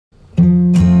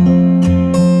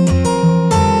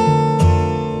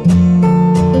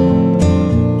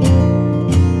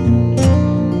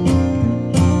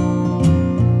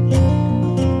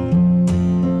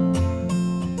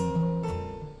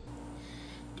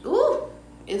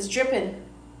It's dripping.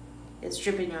 It's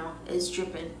dripping, y'all. It's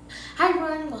dripping. Hi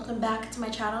everyone, welcome back to my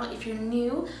channel. If you're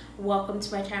new, welcome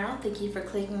to my channel. Thank you for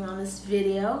clicking on this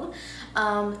video.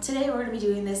 Today we're gonna be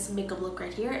doing this makeup look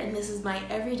right here, and this is my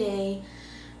everyday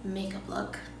makeup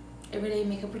look, everyday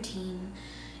makeup routine.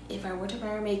 If I were to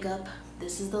wear makeup,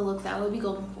 this is the look that I would be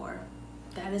going for.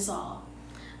 That is all.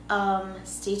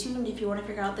 Stay tuned if you want to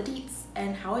figure out the deets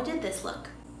and how I did this look.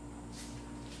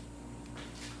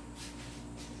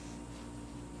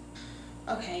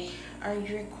 Okay, are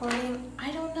you recording?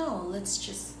 I don't know. Let's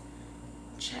just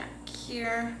check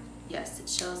here. Yes, it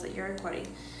shows that you're recording.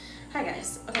 Hi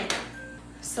guys. Okay,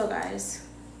 so guys,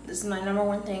 this is my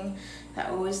 #1 thing that I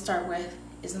always start with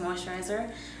is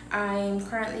moisturizer. I'm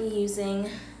currently using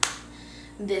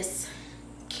this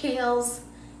Kiehls.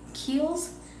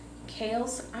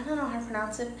 I don't know how to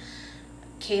pronounce it.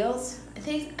 Kiehls. I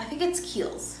think it's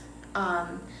Kiehls.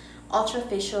 Ultra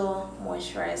facial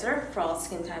moisturizer for all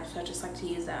skin types, so I just like to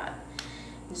use that.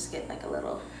 And just get like a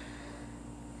little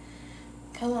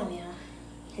colonia.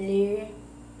 Hello.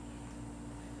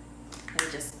 And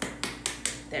just,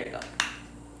 there we go.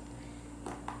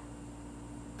 I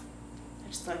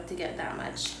just like to get that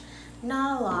much.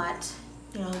 Not a lot,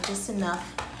 you know, just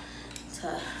enough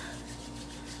to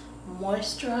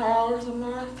moisturize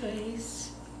my face.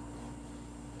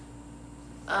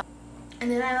 And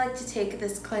then I like to take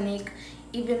this Clinique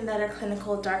Even Better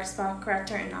Clinical Dark Spot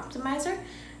Corrector and Optimizer.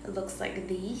 It looks like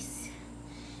these.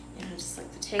 And I just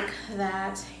like to take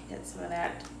that, get some of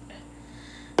that,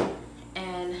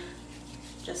 and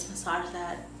just massage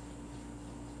that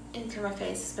into my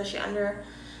face, especially under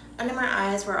my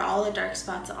eyes where all the dark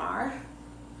spots are.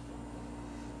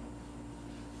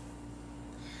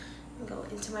 And go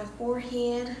into my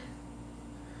forehead.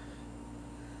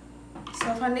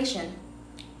 So foundation.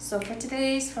 So for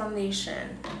today's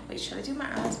foundation, wait, should I do my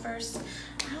eyes first?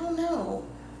 I don't know.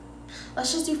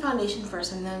 Let's just do foundation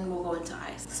first and then we'll go into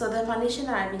eyes. So the foundation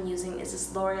that I've been using is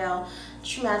this L'Oreal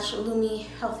True Match Lumi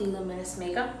Healthy Luminous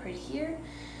Makeup right here.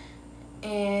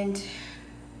 And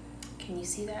can you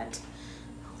see that?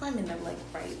 I hope I'm in the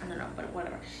like bright, I don't know, but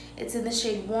whatever. It's in the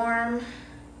shade Warm.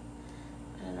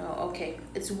 I don't know, okay.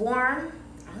 It's warm.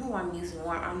 I don't know why I'm using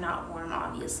warm. I'm not warm,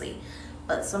 obviously.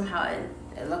 But somehow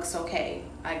it looks okay,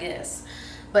 I guess.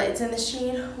 But it's in the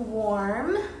shade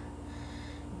Warm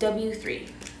W3.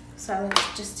 So I like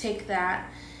to just take that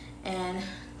and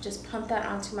just pump that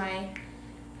onto my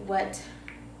wet,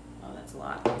 oh that's a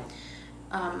lot.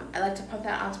 I like to pump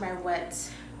that onto my wet,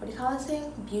 what do you call this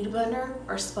thing? Beauty blender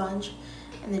or sponge,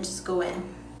 and then just go in.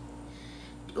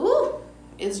 Ooh,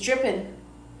 it's dripping.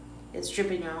 It's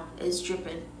dripping, y'all, it's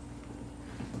dripping.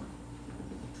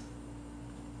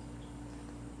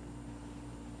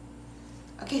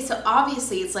 Okay, so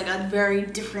obviously it's like a very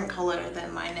different color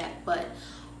than my neck, but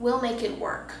we'll make it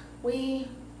work. We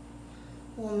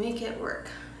will make it work.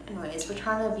 Anyways, we're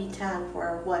trying to be tan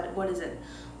for what is it?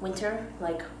 Winter?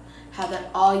 Like have that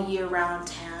all year round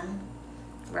tan,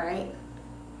 right?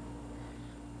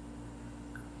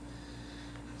 I'm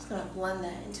just gonna blend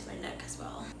that into my neck as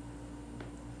well.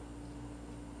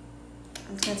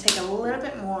 I'm just gonna take a little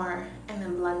bit more and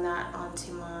then blend that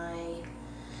onto my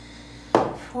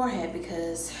forehead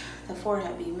because the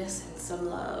forehead be missing some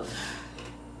love.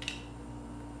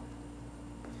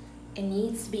 It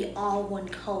needs to be all one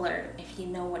color, if you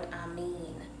know what I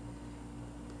mean.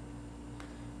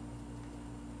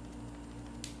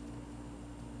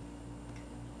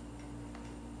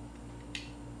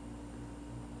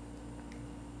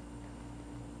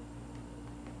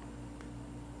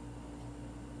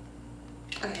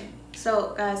 Okay,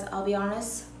 so guys, I'll be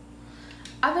honest.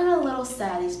 I've been a little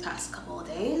sad these past couple of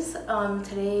days.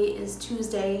 Today is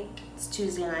Tuesday. It's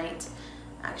Tuesday night,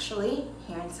 actually,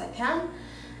 here in Saipan.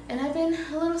 And I've been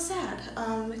a little sad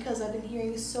because I've been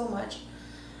hearing so much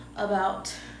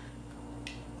about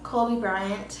Kobe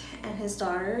Bryant and his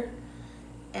daughter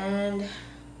and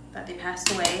that they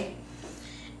passed away.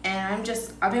 And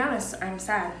I'll be honest, I'm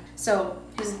sad. So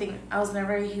here's the thing, I was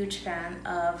never a huge fan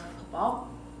of football.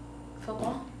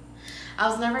 I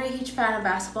was never a huge fan of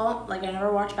basketball. Like I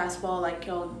never watched basketball. Like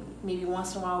you'll maybe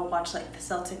once in a while I'll watch like the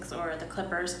Celtics or the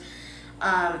Clippers.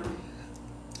 But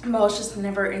I was just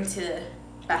never into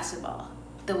basketball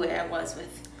the way I was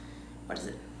with, what is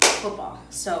it, football.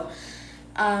 So,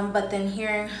 but then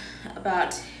hearing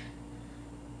about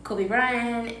Kobe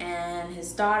Bryant and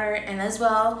his daughter, and as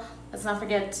well, let's not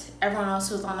forget everyone else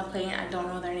who was on the plane. I don't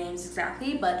know their names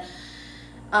exactly, but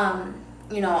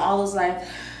you know, all those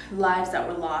lives that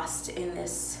were lost in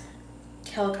this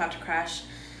helicopter crash.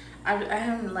 I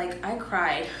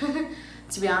cried.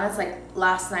 To be honest, like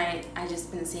last night I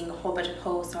just been seeing a whole bunch of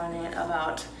posts on it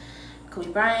about Kobe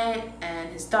Bryant and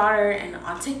his daughter, and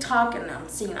on TikTok, and I'm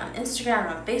seeing it on Instagram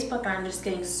and on Facebook, and I'm just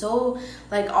getting so,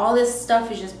 like, all this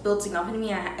stuff is just building up in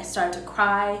me. I started to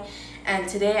cry. And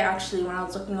today, actually, when I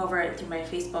was looking over it through my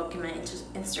Facebook and my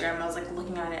Instagram, I was like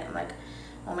looking at it and like,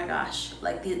 oh my gosh,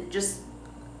 like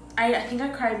I think I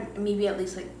cried maybe at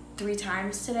least like 3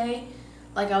 times today.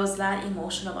 Like, I was that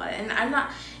emotional about it. And I'm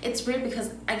not, it's weird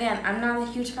because, again, I'm not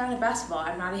a huge fan of basketball.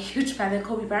 I'm not a huge fan of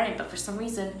Kobe Bryant, but for some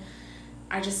reason,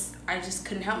 I just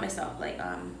couldn't help myself. Like,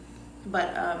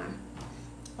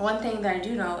 one thing that I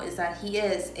do know is that he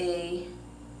is a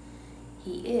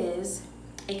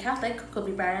Catholic.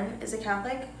 Kobe Bryant is a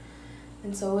Catholic,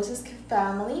 and so is his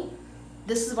family.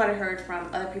 This is what I heard from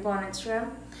other people on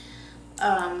Instagram,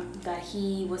 that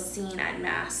he was seen at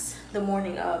Mass the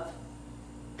morning of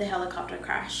the helicopter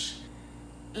crash.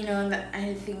 You know, and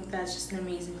I think that's just an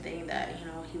amazing thing that, you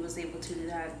know, he was able to do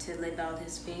that, to live out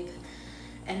his faith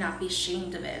and not be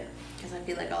ashamed of it. Because I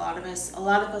feel like a lot of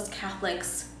us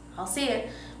Catholics, I'll say it,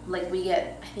 like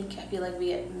I feel like we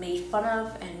get made fun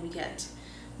of and we get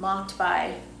mocked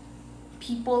by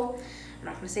people. I'm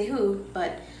not gonna say who,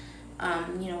 but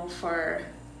you know, for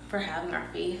having our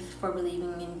faith, for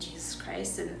believing in Jesus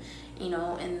Christ, and, you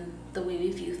know, in the way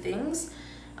we view things,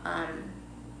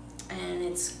 and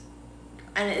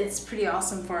it's pretty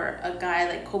awesome for a guy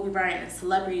like Kobe Bryant, a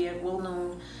celebrity, a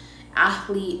well-known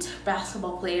athlete,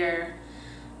 basketball player.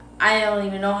 I don't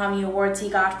even know how many awards he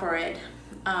got for it,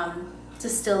 to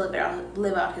still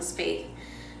live out his faith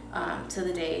to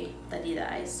the day that he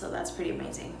dies. So that's pretty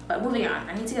amazing. But moving on,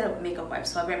 I need to get a makeup wipe,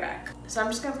 so I'll be right back. So I'm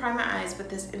just gonna prime my eyes with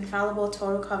this Infallible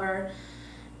Total Cover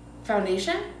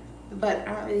foundation, but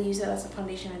I don't really use it as a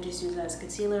foundation. I just use it as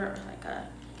concealer, or like a,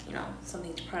 you know,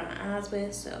 something to prime my eyes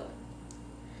with. So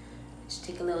just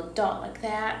take a little dot like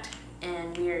that,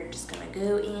 and we're just gonna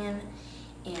go in,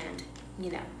 and,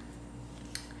 you know,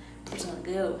 we're just gonna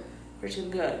go.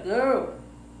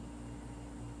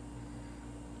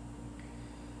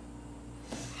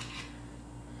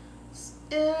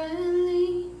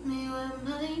 Leave me where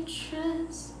my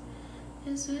trust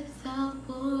is without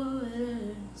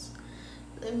borders.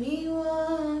 Let me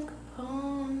walk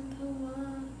upon the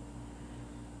water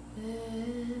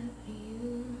wherever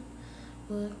you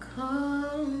would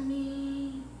call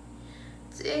me.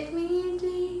 Take me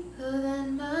deeper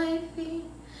than my feet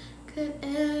could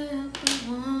ever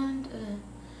wander,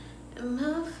 and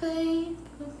my faith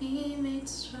will be made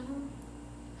strong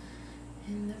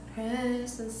in the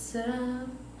presence of.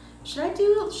 Should I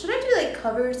do like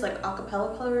covers, like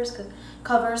acapella covers?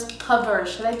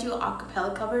 Should I do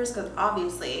acapella covers? Because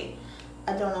obviously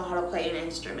I don't know how to play an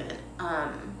instrument.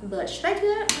 But should I do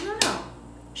that? I don't know.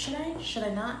 Should I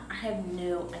not? I have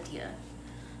no idea.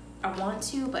 I want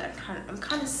to, but I'm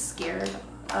kind of scared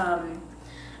of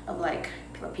like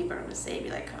what people are gonna say. Be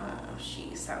like, oh,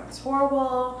 she sounds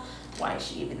horrible. Why is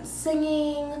she even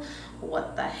singing?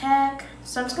 What the heck?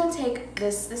 So I'm just gonna take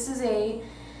this. This is a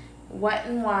Wet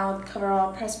n Wild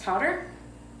Coverall Pressed Powder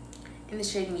in the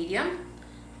shade medium.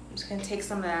 I'm just gonna take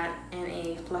some of that in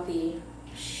a fluffy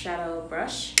shadow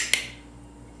brush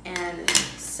and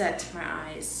set my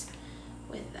eyes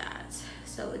with that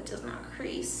so it does not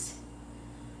crease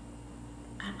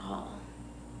at all.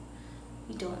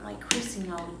 We don't like creasing,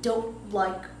 y'all. We don't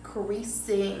like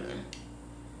creasing.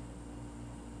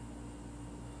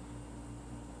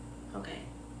 Okay.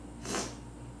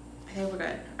 I think we're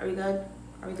good. Are we good?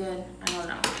 Are we good? I don't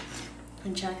know.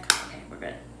 Can check. Okay, we're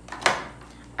good.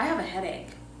 I have a headache.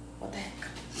 What the heck?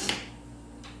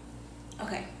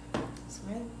 Okay. So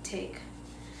I'm gonna take.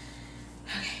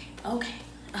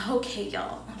 Okay,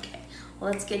 y'all. Okay.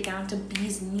 Let's get down to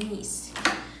bee's knees.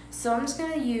 So I'm just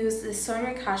gonna use this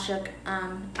Sonia Kashuk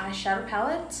eyeshadow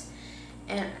palette,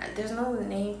 and there's no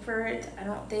name for it, I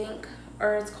don't think,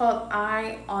 or it's called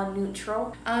Eye on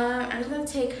Neutral. I'm just gonna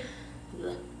take.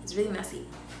 It's really messy.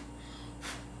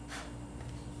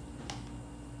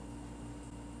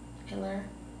 Pillar.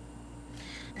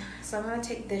 So I'm gonna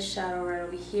take this shadow right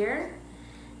over here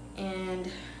and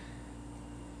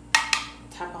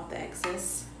tap off the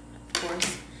excess, of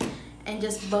course, and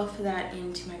just buff that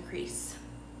into my crease.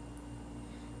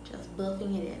 Just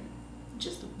buffing it in.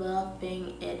 Just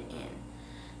buffing it in.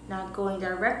 Not going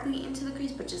directly into the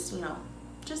crease, but just, you know,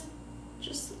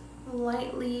 just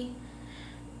lightly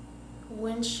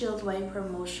windshield wiper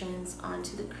motions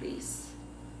onto the crease.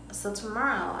 So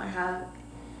tomorrow I have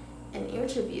an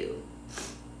interview.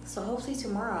 So hopefully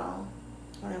tomorrow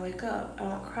when I wake up, I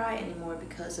don't cry anymore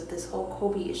because of this whole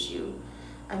Kobe issue.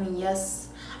 I mean, yes.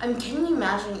 I mean, can you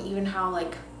imagine even how,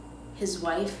 like, his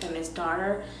wife and his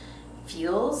daughter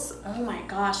feels? Oh my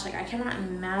gosh, like, I cannot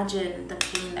imagine the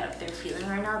pain that they're feeling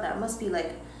right now. That must be,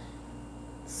 like,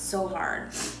 so hard.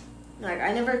 Like,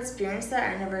 I never experienced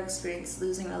that. I never experienced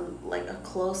losing a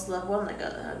close loved one, like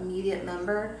a immediate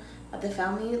member of the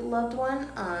family loved one.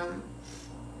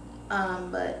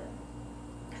 But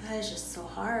that is just so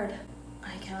hard.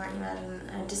 I cannot imagine.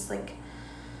 I just like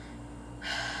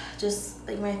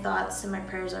my thoughts and my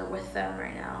prayers are with them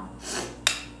right now.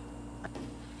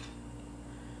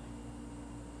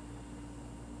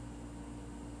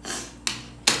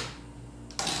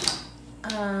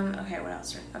 Okay, what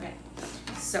else? Okay,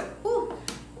 so,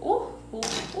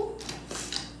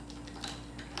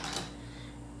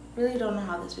 really don't know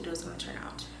how this video is going to turn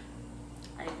out.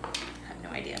 I have no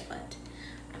idea, but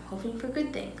I'm hoping for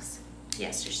good things.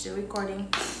 Yes, you're still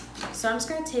recording. So I'm just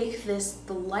going to take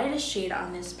the lightest shade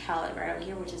on this palette right over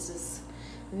here, which is this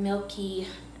milky,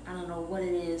 I don't know what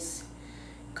it is,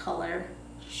 color,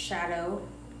 shadow.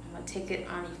 I'm going to take it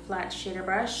on a flat shader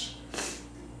brush.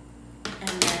 And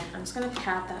then I'm just gonna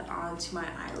pat that onto my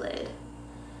eyelid.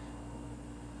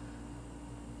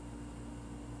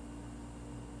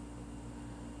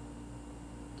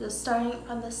 Just starting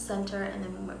from the center and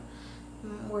then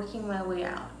working my way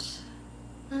out.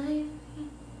 Okay,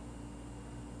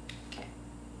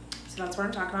 so that's what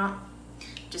I'm talking about.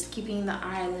 Just keeping the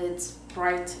eyelids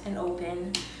bright and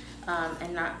open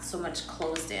and not so much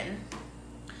closed in.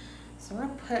 So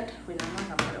I'm gonna I'm not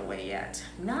gonna put it away yet.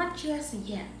 Not just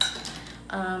yet.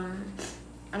 I'm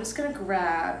just gonna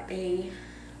grab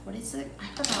what is it? I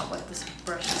forgot what this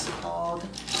brush is called.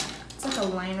 It's like a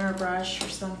liner brush or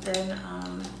something.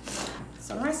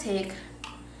 So I'm gonna take,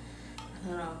 I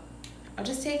don't know, I'm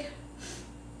just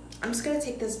gonna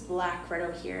take this black right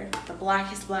over here. The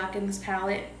blackest black in this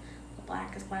palette. The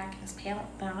blackest black in this palette.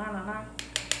 I'm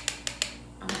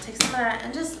gonna take some of that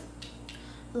and just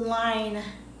line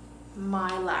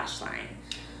my lash line.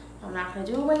 I'm not gonna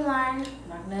do a wing line. I'm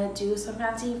not gonna do some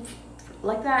fancy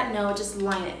like that. No, just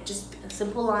line it. Just a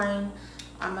simple line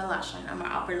on my lash line, on my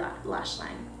upper lash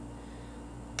line.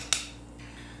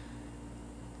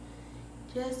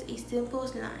 Just a simple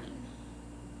line.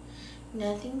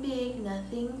 Nothing big,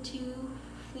 nothing too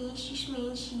fancy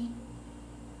schmancy.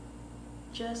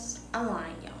 Just a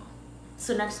line, y'all.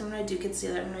 So next I'm gonna do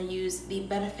concealer. I'm gonna use the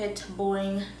Benefit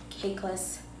Boing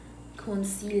Cakeless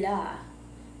Concealer.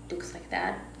 Looks like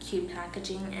that, cute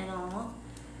packaging and all.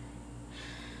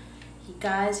 You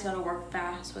guys gotta work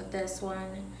fast with this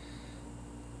one,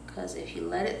 because if you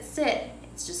let it sit,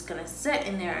 it's just gonna sit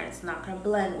in there and it's not gonna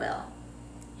blend well,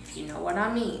 if you know what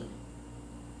I mean.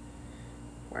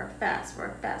 Work fast,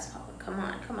 Papa. Come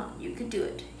on, you could do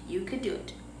it. You could do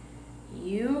it.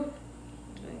 You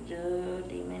do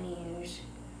demon ears.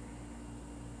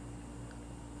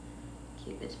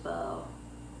 Cupid's bow,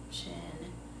 chin,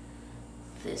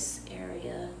 this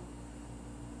area.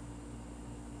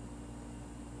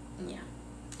 Yeah.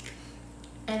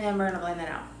 And then we're gonna blend that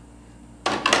out.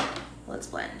 Let's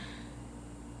blend.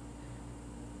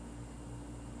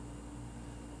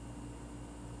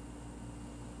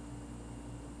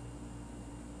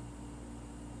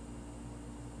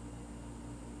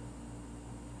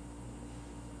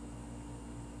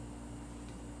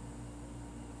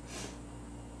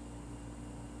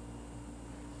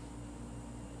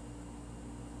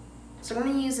 So I'm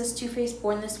going to use this Too Faced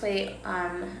Born This Way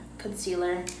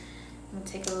concealer. I'm going to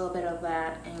take a little bit of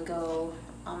that and go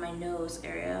on my nose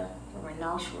area where my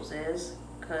nostrils is,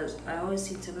 because I always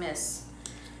seem to miss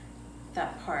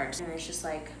that part. And it's just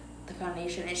like the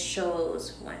foundation, it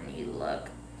shows when you look,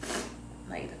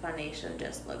 like the foundation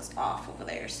just looks off over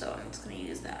there. So I'm just going to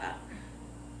use that.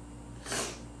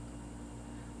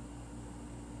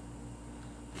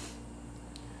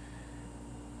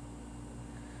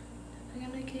 I'm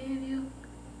gonna give you,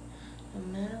 no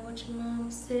matter what your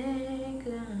mom said,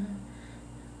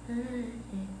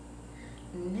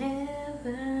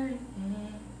 never.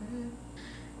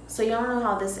 So y'all know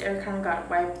how this area kind of got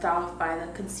wiped off by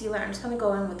the concealer. I'm just gonna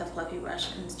go in with a fluffy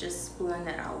brush and just blend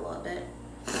it out a little bit,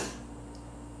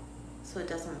 so it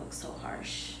doesn't look so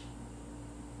harsh.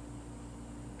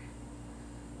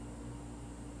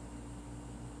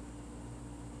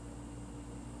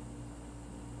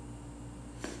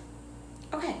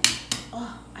 Okay.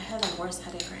 Oh, I have the worst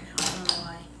headache right now. I don't know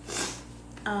why.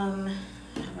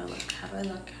 How do I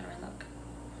look? Do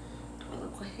I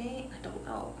look okay? I don't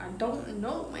know. I don't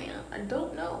know, man. I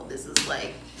don't know. This is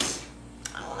like,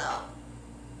 I don't know.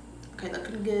 Okay,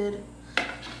 looking good.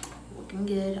 Looking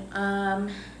good. I'm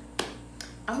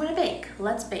gonna bake.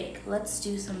 Let's bake. Let's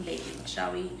do some baking,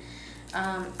 shall we?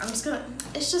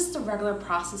 It's just a regular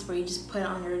process where you just put it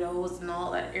on your nose and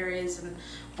all that areas and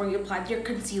where you apply your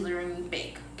concealer and you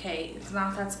bake, okay? It's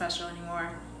not that special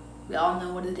anymore. We all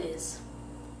know what it is.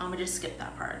 I'm gonna just skip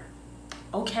that part.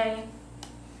 Okay.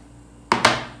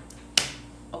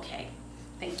 Okay.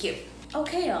 Thank you.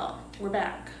 Okay, y'all. We're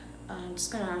back. I'm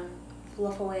just gonna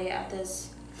fluff away at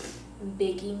this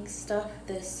baking stuff,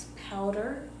 this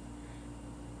powder,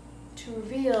 to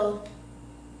reveal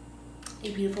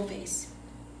a beautiful face.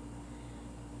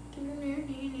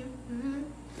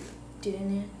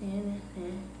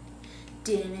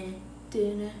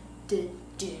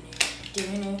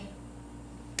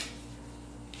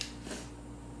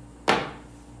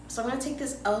 So I'm going to take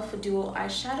this e.l.f. Dual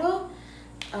Eyeshadow,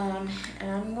 and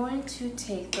I'm going to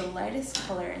take the lightest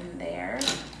color in there.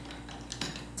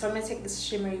 So I'm going to take this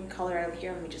shimmery color out of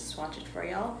here. Let me just swatch it for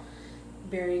y'all.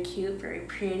 Very cute, very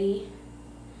pretty.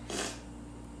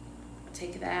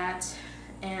 Take that,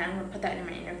 and I'm going to put that in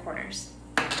my inner corners.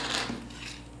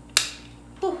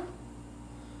 Whew.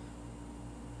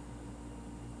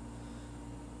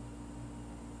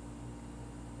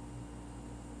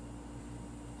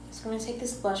 So I'm going to take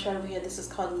this blush right over here. This is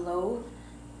called Low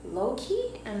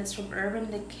Key, and it's from Urban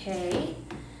Decay.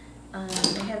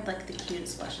 They have like the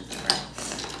cutest blushes ever.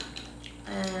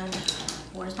 And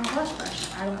where's my blush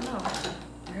brush? I don't know.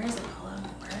 Where is it, Paula?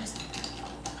 Where is it?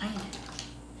 Find it.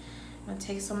 I'm going to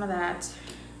take some of that,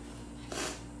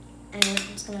 and I'm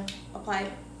just going to apply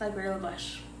it like regular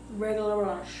blush. Regular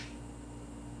blush.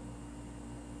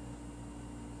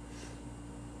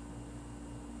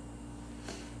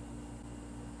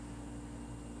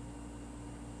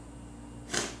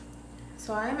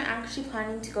 So I'm actually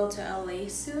planning to go to LA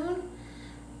soon,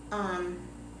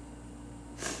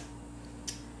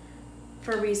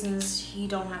 for reasons you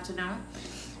don't have to know.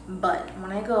 But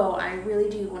when I go, I really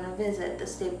do want to visit the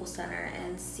Staples Center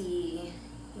and see,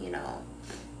 you know,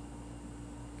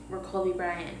 where Kobe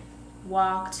Bryant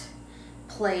walked,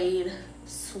 played,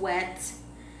 sweat,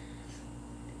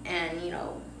 and, you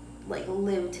know, like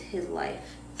lived his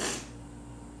life.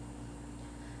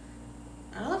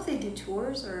 I don't know if they do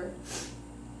tours, or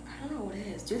I don't know what it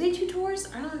is. Do they do tours?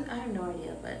 I have no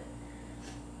idea, but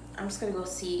I'm just gonna go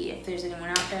see if there's anyone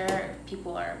out there, if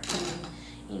people are putting,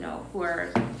 you know, who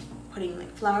are putting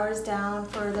like flowers down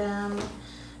for them,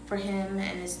 for him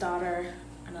and his daughter.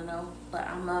 I don't know, but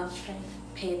I'm gonna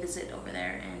pay a visit over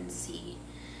there and see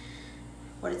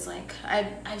what it's like.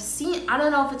 I've seen, I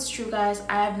don't know if it's true, guys.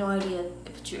 I have no idea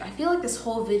if it's true. I feel like this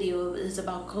whole video is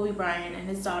about Kobe Bryant and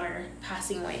his daughter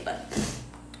passing away, but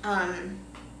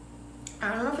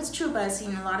I don't know if it's true, but I've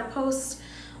seen a lot of posts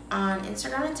on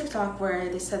Instagram and TikTok where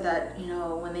they said that, you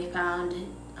know, when they found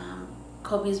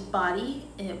Kobe's body,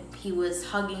 he was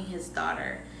hugging his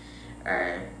daughter,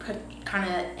 or kind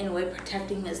of in a way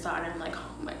protecting his daughter. I'm like,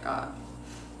 oh my god,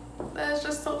 that's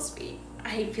just so sweet.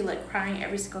 I feel like crying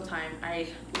every single time I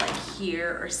like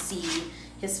hear or see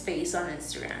his face on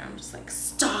Instagram. I'm just like,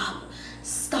 stop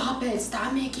it,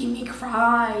 stop making me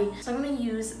cry. So I'm gonna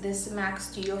use this MAC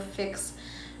Studio Fix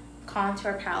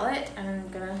contour palette, and I'm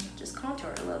gonna just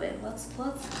contour a little bit. Let's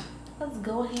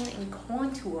go ahead and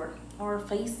contour our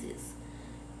faces.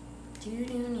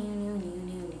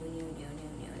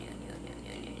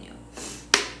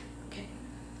 Okay.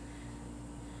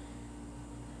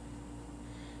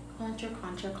 Contour,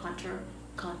 contour, contour,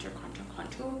 contour, contour,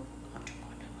 contour.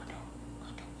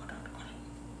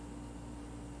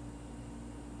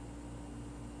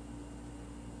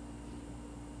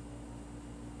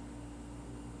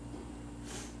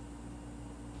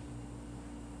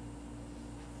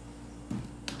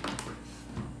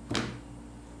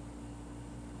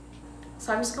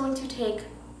 So I'm just going to take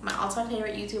my all-time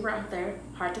favorite YouTuber out there,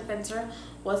 Heart Defensor,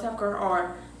 What's Up Girl,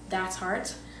 or That's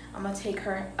Heart. I'm gonna take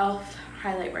her e.l.f.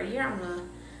 highlight right here. I'm gonna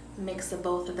mix the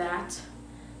both of that.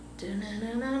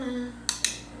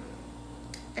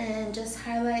 And just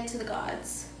highlight to the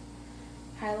gods.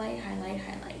 Highlight, highlight,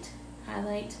 highlight.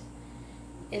 Highlight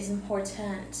is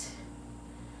important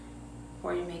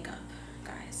for your makeup,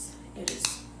 guys. It is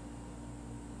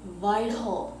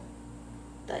vital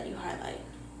that you highlight.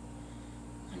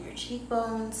 On your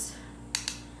cheekbones,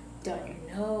 down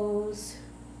your nose,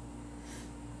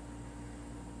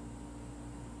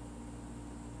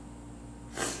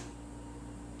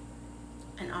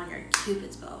 and on your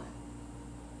Cupid's bow.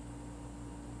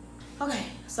 Okay,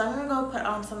 so I'm gonna go put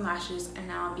on some lashes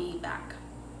and I'll be back.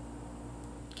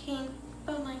 Okay,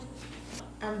 bye-bye.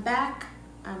 I'm back,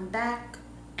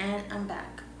 and I'm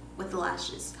back with the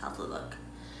lashes. How's it look?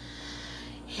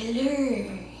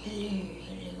 Hello.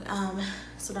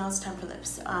 So now it's time for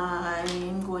lips.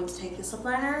 I'm going to take this lip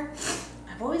liner.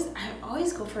 I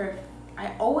always go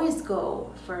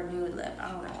for a nude lip.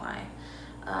 I don't know why.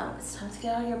 It's time to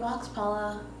get out of your box,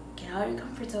 Paula. Get out of your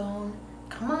comfort zone.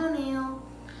 Come on now.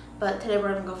 But today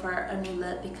we're gonna go for a nude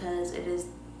lip because it is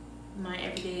my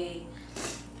everyday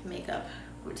makeup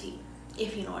routine,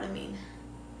 if you know what I mean.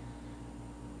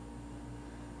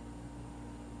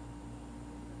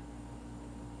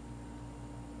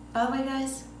 By the way,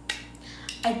 guys,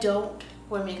 I don't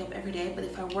wear makeup every day, but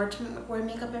if I were to wear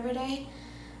makeup every day,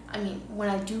 I mean, when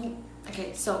I do,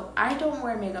 okay, so I don't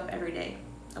wear makeup every day,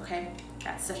 okay?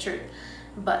 That's the truth.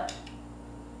 But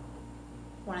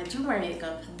when I do wear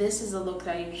makeup, this is the look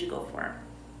that I usually go for.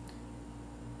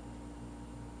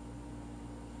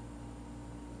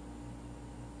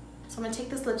 So I'm gonna take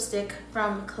this lipstick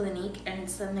from Clinique, and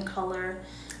it's in the color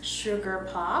Sugar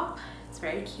Pop. It's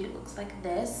very cute, looks like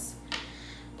this.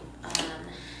 I'm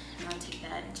gonna take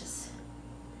that and just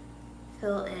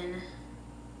fill in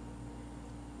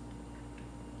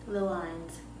the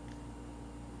lines.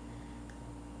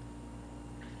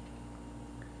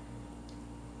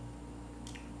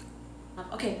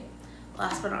 Okay,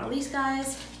 last but not least,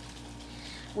 guys,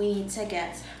 we need to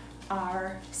get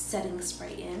our setting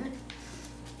spray in.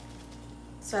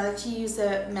 So I like to use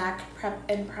the MAC Prep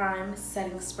and Prime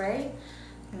setting spray.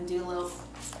 I'm gonna do a little,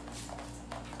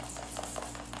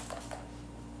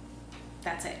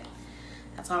 that's it.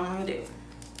 That's all I'm gonna do.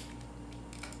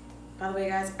 By the way,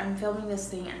 guys, I'm filming this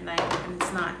thing at night and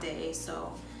it's not day,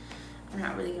 so I'm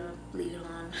not really gonna leave it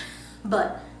on.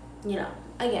 But, you know,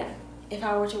 again, if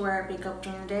I were to wear makeup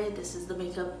during the day, this is the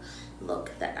makeup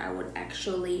look that I would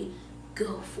actually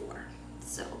go for.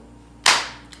 So,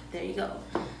 there you go.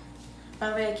 By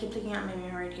the way, I keep looking at my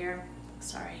mirror right here.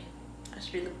 Sorry, I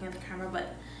should be looking at the camera,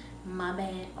 but my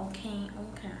bad. Okay.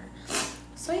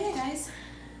 So yeah, guys,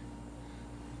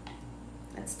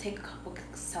 let's take a couple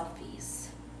selfies.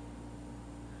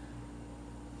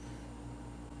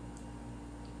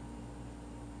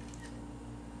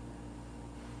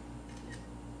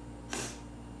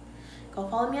 Go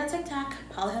follow me on TikTok,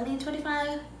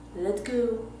 Pallete25. Let's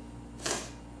go.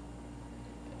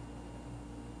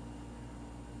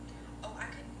 Oh, I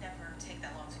could never take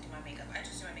that long to do my makeup. I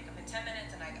just do my makeup in 10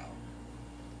 minutes and I go.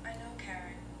 I know,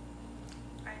 Karen.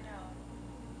 I know.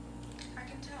 I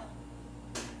can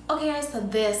tell. Okay, guys, so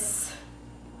this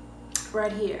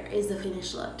right here is the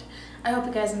finished look. I hope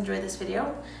you guys enjoyed this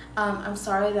video. I'm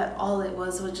sorry that all it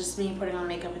was just me putting on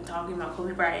makeup and talking about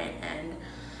Kobe Bryant and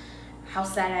how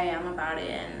sad I am about it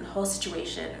and the whole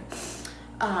situation.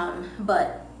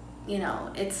 But you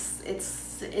know, it's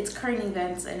current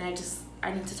events, and I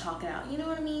need to talk it out. You know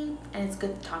what I mean? And it's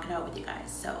good to talk it out with you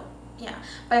guys. So yeah,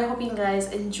 but I hope you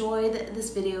guys enjoyed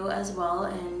this video as well,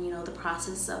 and you know, the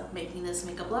process of making this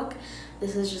makeup look.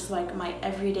 This is just like my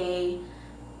everyday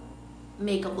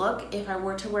makeup look. If I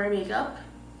were to wear makeup,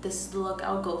 this is the look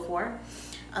I would go for,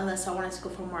 unless I wanted to go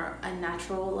for more a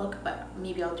natural look, but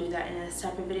maybe I'll do that in a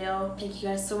separate video. Thank you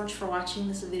guys so much for watching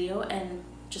this video and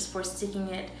just for sticking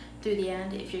it through the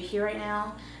end. If you're here right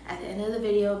now, at the end of the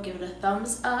video, give it a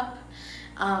thumbs up.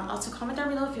 Also comment down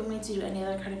below if you want me to do any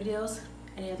other kind of videos,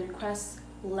 any other requests,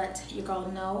 let your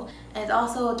girl know. And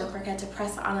also don't forget to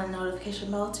press on the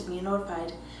notification bell to be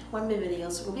notified when my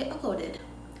videos will be uploaded.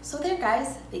 So there,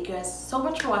 guys, thank you guys so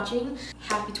much for watching.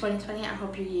 Happy 2020. I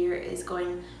hope your year is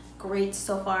going great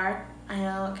so far. I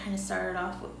know it kind of started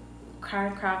off with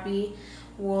kind of crappy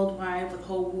worldwide with the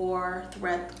whole war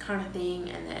threat kind of thing,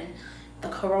 and then the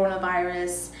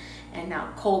coronavirus, and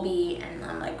now Kobe, and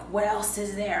I'm like, what else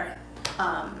is there?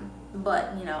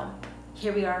 But you know,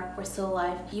 here we are, we're still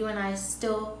alive. You and I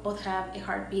still both have a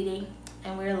heart beating,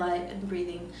 and we're alive and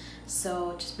breathing.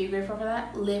 So just be grateful for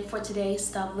that. Live for today,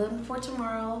 stop living for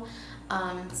tomorrow.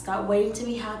 Stop waiting to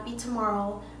be happy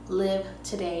tomorrow. Live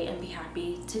today and be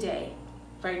happy today,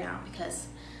 right now, because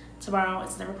tomorrow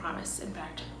is never promised. In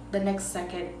fact, the next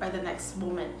second or the next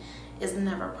moment is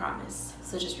never promised.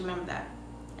 So just remember that.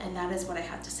 And that is what I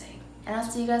have to say. And I'll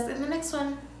see you guys in the next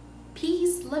one.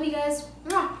 Peace. Love you guys.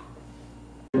 Mwah.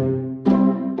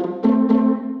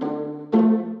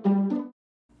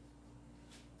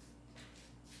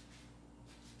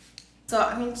 So,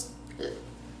 I mean,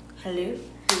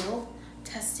 hello,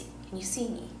 testing. Can you see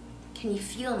me? Can you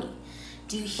feel me?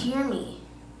 Do you hear me?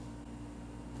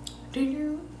 Do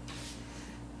you?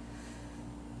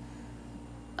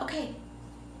 Okay.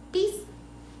 Peace.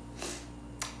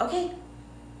 Okay.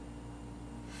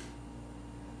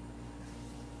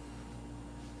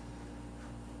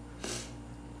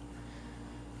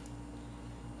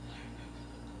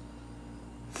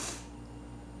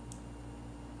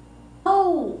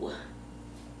 Oh.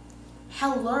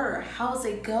 Hello, how's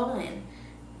it going?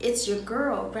 It's your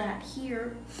girl right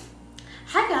here.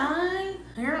 Hi guys.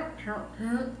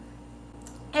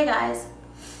 Hey guys.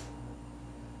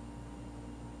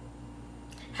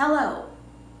 Hello.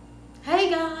 Hey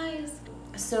guys.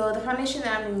 So the foundation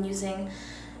that I've been using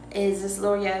is this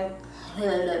L'Oreal.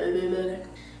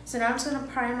 So now I'm just gonna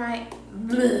prime my.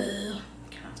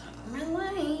 Can't talk about my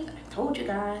life. I told you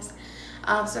guys.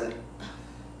 So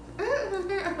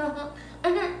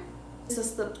this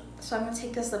is the. So I'm gonna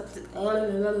take this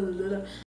lip.